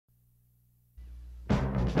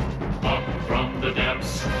Up from the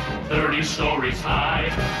depths, 30 stories high,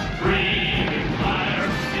 breathing fire,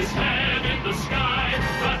 his head in the sky.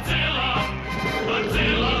 Godzilla,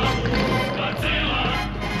 Godzilla, Godzilla,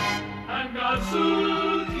 and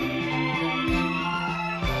Godzooky.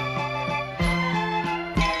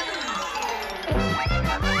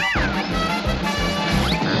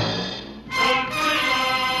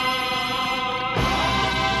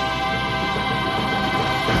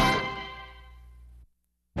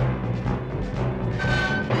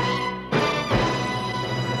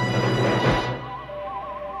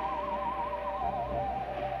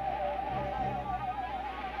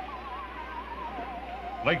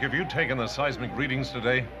 Blake, have you taken the seismic readings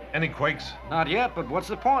today? Any quakes? Not yet, but what's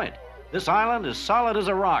the point? This island is solid as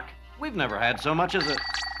a rock. We've never had so much as a...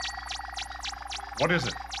 What is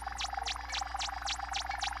it?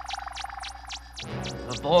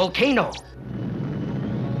 A volcano.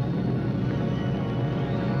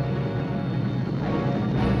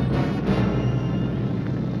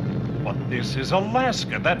 But this is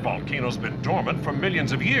Alaska. That volcano's been dormant for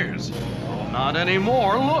millions of years. Oh, not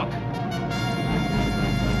anymore. Look.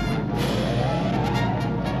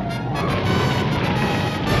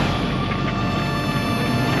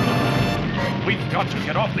 We've got to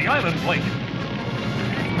get off the island, Blake.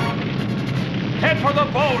 Head for the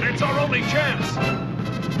boat. It's our only chance.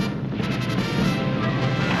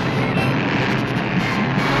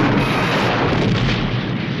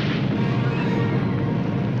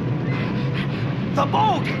 The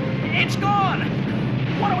boat! It's gone!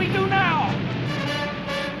 What do we do now?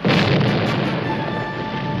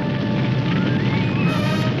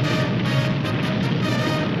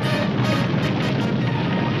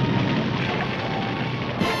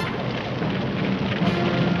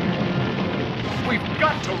 We've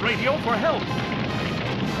got to radio for help.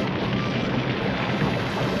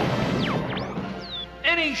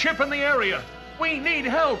 Any ship in the area. We need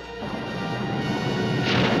help.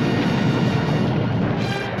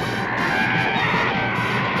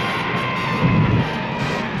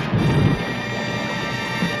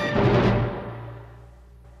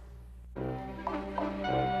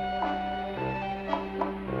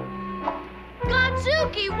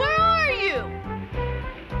 Godzooky, where are you?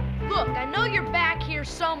 Look, I know you're back here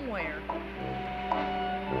somewhere.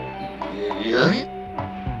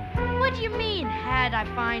 What do you mean, how'd I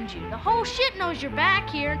find you? The whole shit knows you're back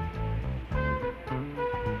here.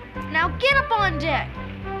 Now get up on deck.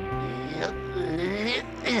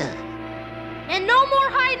 And no more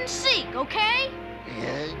hide and seek, okay?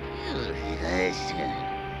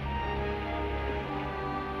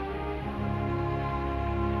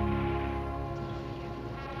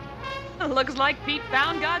 Looks like Pete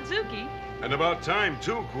found Godzooky. And about time,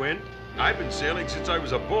 too, Quinn. I've been sailing since I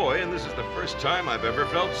was a boy, and this is the first time I've ever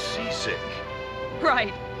felt seasick.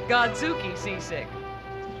 Right, Godzooky seasick.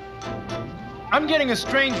 I'm getting a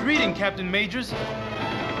strange reading, Captain Majors.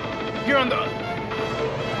 Here on the...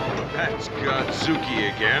 That's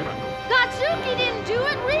Godzooky again. Godzooky didn't do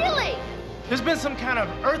it, really. There's been some kind of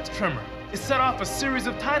earth tremor. It set off a series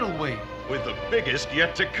of tidal waves. With the biggest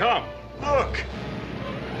yet to come. Look!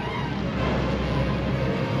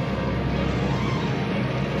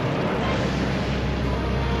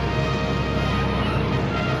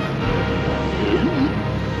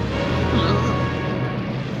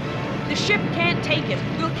 The ship can't take it.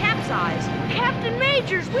 We'll capsize. Captain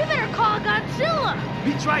Majors, we better call Godzilla.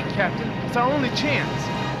 Pete's right, Captain. It's our only chance.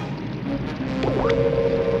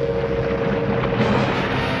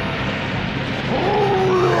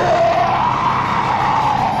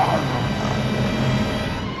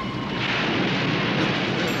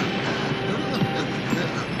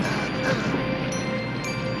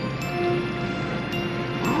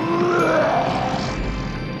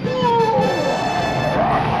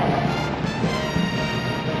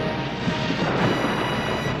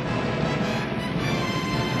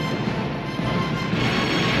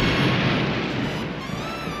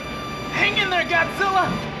 Hang in there,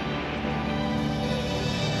 Godzilla!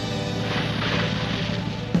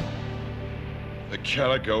 The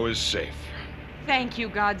Calico is safe. Thank you,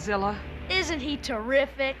 Godzilla. Isn't he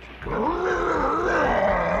terrific?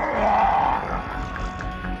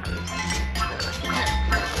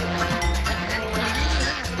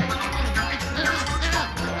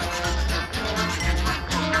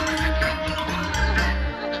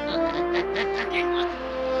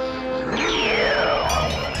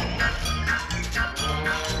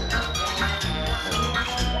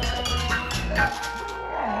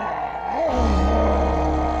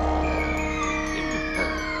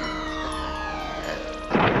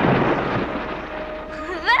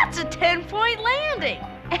 That's a 10-point landing.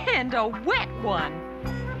 And a wet one.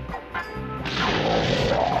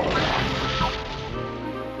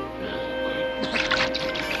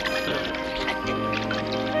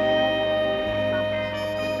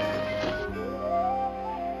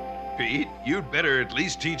 Pete, you'd better at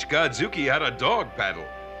least teach Godzooky how to dog paddle.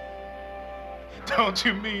 Don't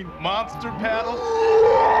you mean monster paddle?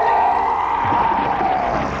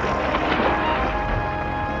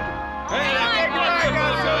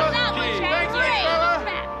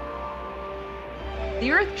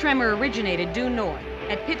 The Earth tremor originated due north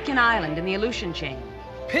at Pitkin Island in the Aleutian chain.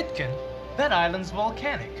 Pitkin? That island's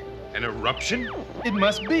volcanic. An eruption? It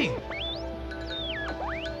must be.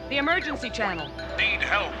 The emergency channel. Need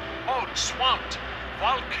help. Boat swamped.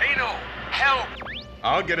 Volcano. Help.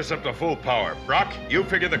 I'll get us up to full power. Brock, you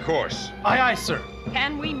figure the course. Aye, aye, sir.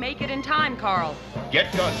 Can we make it in time, Carl? Get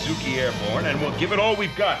Godzooky airborne, and we'll give it all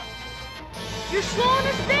we've got. You're slowing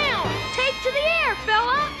us down. Take to the air,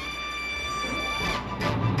 fella.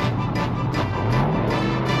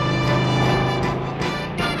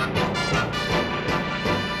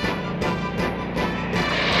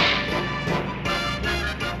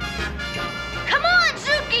 Come on,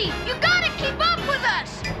 Zooky. You gotta keep up with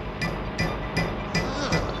us.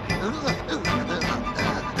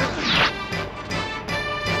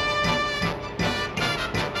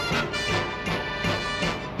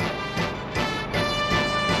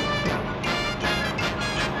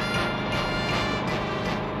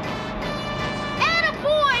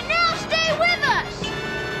 Attaboy, now stay with us.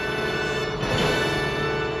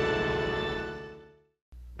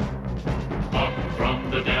 Up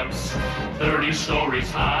from the depths, 30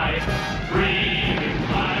 stories high, breathe